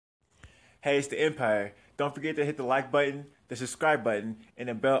Hey, it's the Empire. Don't forget to hit the like button, the subscribe button, and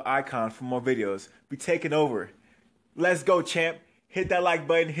the bell icon for more videos. We taking over. Let's go, champ. Hit that like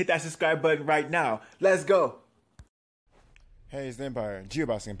button, hit that subscribe button right now. Let's go. Hey, it's the Empire,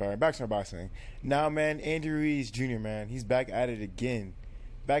 Geoboxing Empire, Backstar Boxing. Now, man, Andy Ruiz Jr., man, he's back at it again.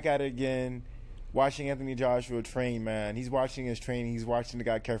 Watching Anthony Joshua train, man. He's watching his training. He's watching the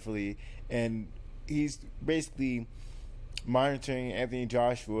guy carefully. And he's basically monitoring Anthony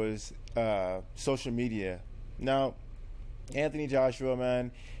Joshua's social media. Now, Anthony Joshua,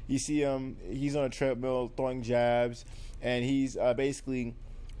 man, you see him, he's on a treadmill throwing jabs, and he's basically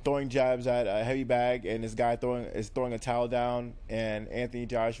throwing jabs at a heavy bag, and this guy is throwing a towel down, and Anthony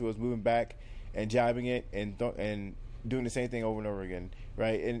Joshua is moving back and jabbing it and doing the same thing over and over again,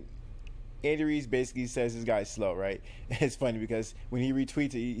 right? And Andy Ruiz basically says this guy's slow, right? It's funny because when he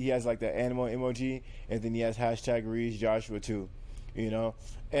retweets it, he has like the animal emoji, and then he has hashtag Ruiz Joshua too, you know?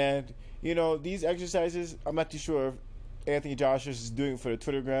 And, you know, these exercises, I'm not too sure if Anthony Joshua is doing it for the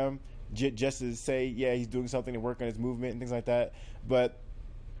Twittergram, just to say, yeah, he's doing something to work on his movement and things like that. But,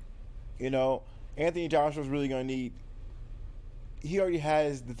 you know, Anthony Joshua's really going to need, he already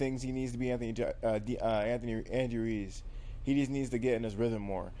has the things he needs to be Andy Ruiz. He just needs to get in his rhythm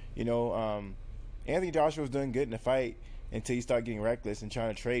more. You know, Anthony Joshua was doing good in the fight until he started getting reckless and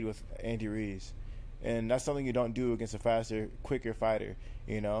trying to trade with Andy Ruiz. And that's something you don't do against a faster, quicker fighter,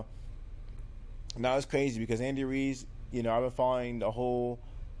 you know. Now it's crazy because Andy Ruiz, you know, I've been following the whole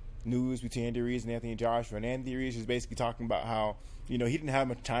news between Andy Ruiz and Anthony Joshua. And Andy Ruiz was basically talking about how, you know, he didn't have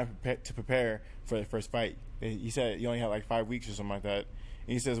much time to prepare for the first fight. He said he only had like 5 weeks or something like that.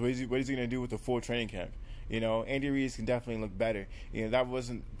 And he says, what is he going to do with the full training camp? You know, Andy Ruiz can definitely look better. You know, that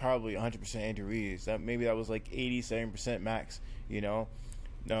wasn't probably 100% Andy Ruiz. Maybe that was like 87% max, you know.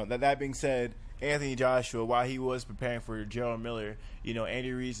 Now, that being said, Anthony Joshua, while he was preparing for Gerald Miller, you know,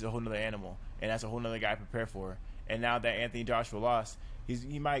 Andy Ruiz is a whole nother animal. And that's a whole nother guy to prepare for. And now that Anthony Joshua lost,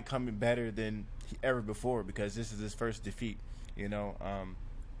 he might come in better than ever before because this is his first defeat, you know.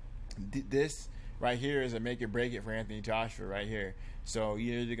 This right here is a make it break it for Anthony Joshua right here. So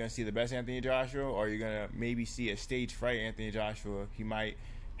you're either going to see the best Anthony Joshua or you're going to maybe see a stage fright Anthony Joshua. He might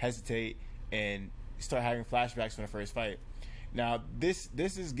hesitate and start having flashbacks from the first fight. Now, this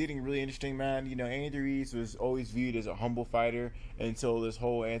is getting really interesting, man. You know, Andy Ruiz was always viewed as a humble fighter until this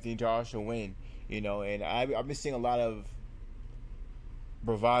whole Anthony Joshua win, you know. And I've been seeing a lot of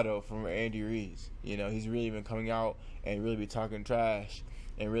bravado from Andy Ruiz. You know, he's really been coming out and really been talking trash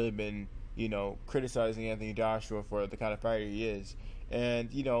and really been, you know, criticizing Anthony Joshua for the kind of fighter he is.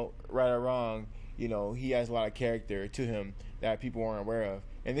 And, you know, right or wrong, you know, he has a lot of character to him that people aren't aware of.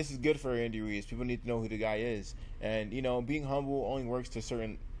 And this is good for Andy Ruiz. People need to know who the guy is. And, you know, being humble only works to a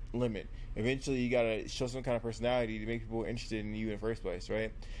certain limit. Eventually, you got to show some kind of personality to make people interested in you in the first place,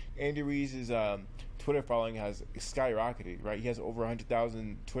 right? Andy Ruiz's Twitter following has skyrocketed, right? He has over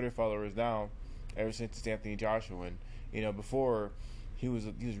 100,000 Twitter followers now ever since it's Anthony Joshua win. You know, before he was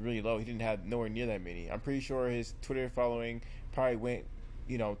really low. He didn't have nowhere near that many. I'm pretty sure his Twitter following probably went,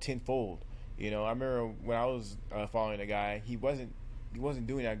 you know, tenfold. You know, I remember when I was following a guy, he wasn't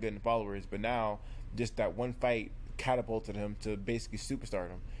doing that good in followers, but now just that one fight catapulted him to basically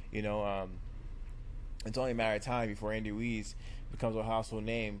superstardom. You know, it's only a matter of time before Andy Ruiz becomes a household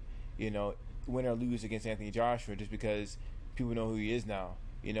name. You know, win or lose against Anthony Joshua, just because people know who he is now.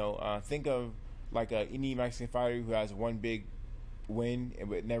 You know, think of like any Mexican fighter who has one big win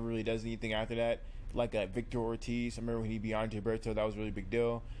but never really does anything after that, like Victor Ortiz. I remember when he beat Andre Berto, that was a really big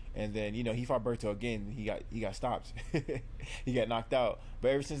deal. And then, you know, he fought Berto again, he got stopped. He got knocked out.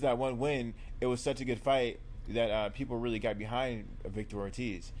 But ever since that one win, it was such a good fight that people really got behind Victor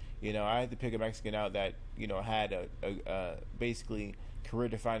Ortiz. You know, I had to pick a Mexican out that, you know, had a basically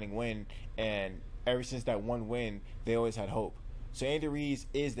career-defining win, and ever since that one win, they always had hope. So Andy Ruiz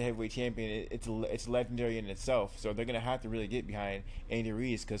is the heavyweight champion. It's legendary in itself. So they're going to have to really get behind Andy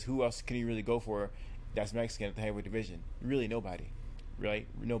Ruiz, because who else can he really go for that's Mexican at the heavyweight division? Really nobody. Right?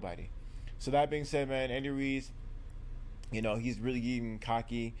 Nobody. So that being said, man, Andy Ruiz, you know, he's really getting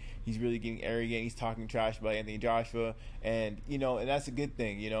cocky. He's really getting arrogant. He's talking trash about Anthony Joshua. And, you know, and that's a good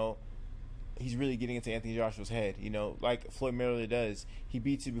thing, you know. He's really getting into Anthony Joshua's head, you know, like Floyd Mayweather does. He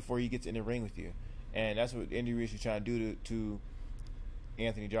beats you before he gets in the ring with you. And that's what Andy Ruiz is trying to do to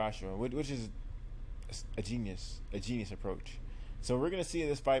Anthony Joshua, which is a genius approach. So we're going to see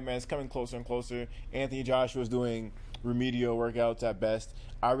this fight, man. It's coming closer and closer. Anthony Joshua is doing remedial workouts at best.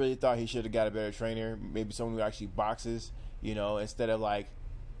 I really thought he should have got a better trainer, maybe someone who actually boxes, you know, instead of like,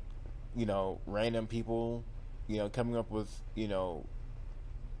 you know, random people, you know, coming up with, you know,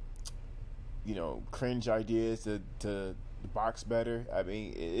 cringe ideas to box better. I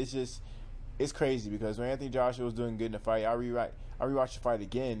mean, it's just, it's crazy because when Anthony Joshua was doing good in the fight, I rewatched the fight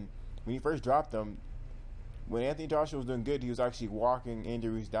again. When he first dropped him, when Anthony Joshua was doing good, he was actually walking Andy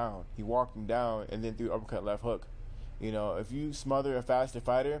Ruiz down. He walked him down and then threw uppercut left hook. You know, if you smother a faster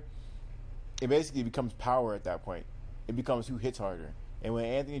fighter, it basically becomes power at that point. It becomes who hits harder. And when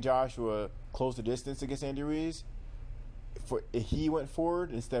Anthony Joshua closed the distance against Andy Ruiz, if he went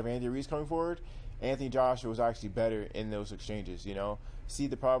forward instead of Andy Ruiz coming forward, Anthony Joshua was actually better in those exchanges, you know. See,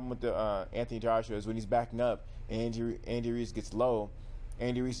 the problem with the Anthony Joshua is when he's backing up and Andy Ruiz gets low,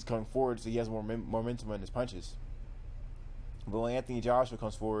 Andy Ruiz is coming forward, so he has more momentum in his punches. But when Anthony Joshua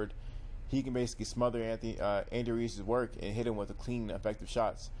comes forward, he can basically smother Andy Ruiz's work and hit him with clean, effective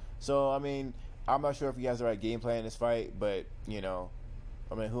shots. So, I mean, I'm not sure if he has the right game plan in this fight, but, you know,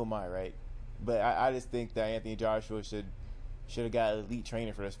 I mean, who am I, right? But I just think that Anthony Joshua should have got an elite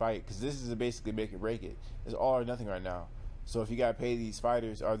trainer for this fight, because this is basically make it break it. It's all or nothing right now. So if you got to pay these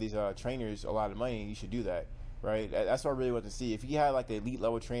fighters or these trainers a lot of money, you should do that, right? That's what I really want to see. If he had like an elite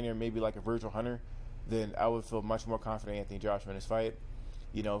level trainer, maybe like a Virgil Hunter, then I would feel much more confident in Anthony Joshua in this fight.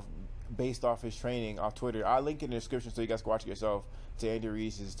 You know, based off his training off Twitter. I'll link in the description so you guys can watch it yourself to Andy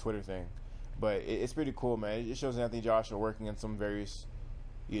Ruiz's Twitter thing. But it's pretty cool, man. It shows Anthony Joshua working on some various,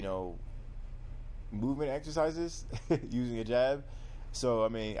 you know, movement exercises using a jab. So I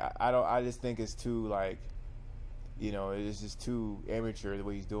mean, I just think it's too, like, you know, it's just too amateur the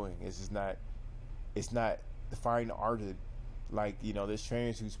way he's doing. It's not the fine art of, like, you know, there's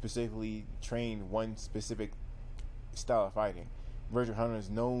trainers who specifically train one specific style of fighting. Virgil Hunter is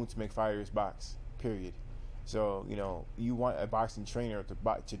known to make fighters box, period. So, you know, you want a boxing trainer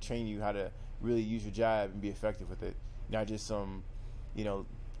to train you how to really use your jab and be effective with it, not just some, you know,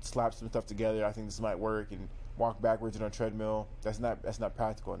 slap some stuff together. I think this might work and walk backwards on a treadmill. That's not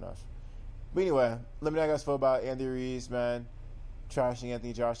practical enough. But anyway, let me know how you guys feel about Andy Ruiz, man. Trashing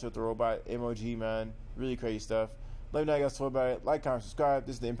Anthony Joshua with the robot MOG, man. Really crazy stuff. Let me know how you guys feel about it. Like, comment, subscribe.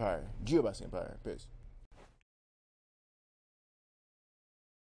 This is the Empire. Geobasket Empire. Peace.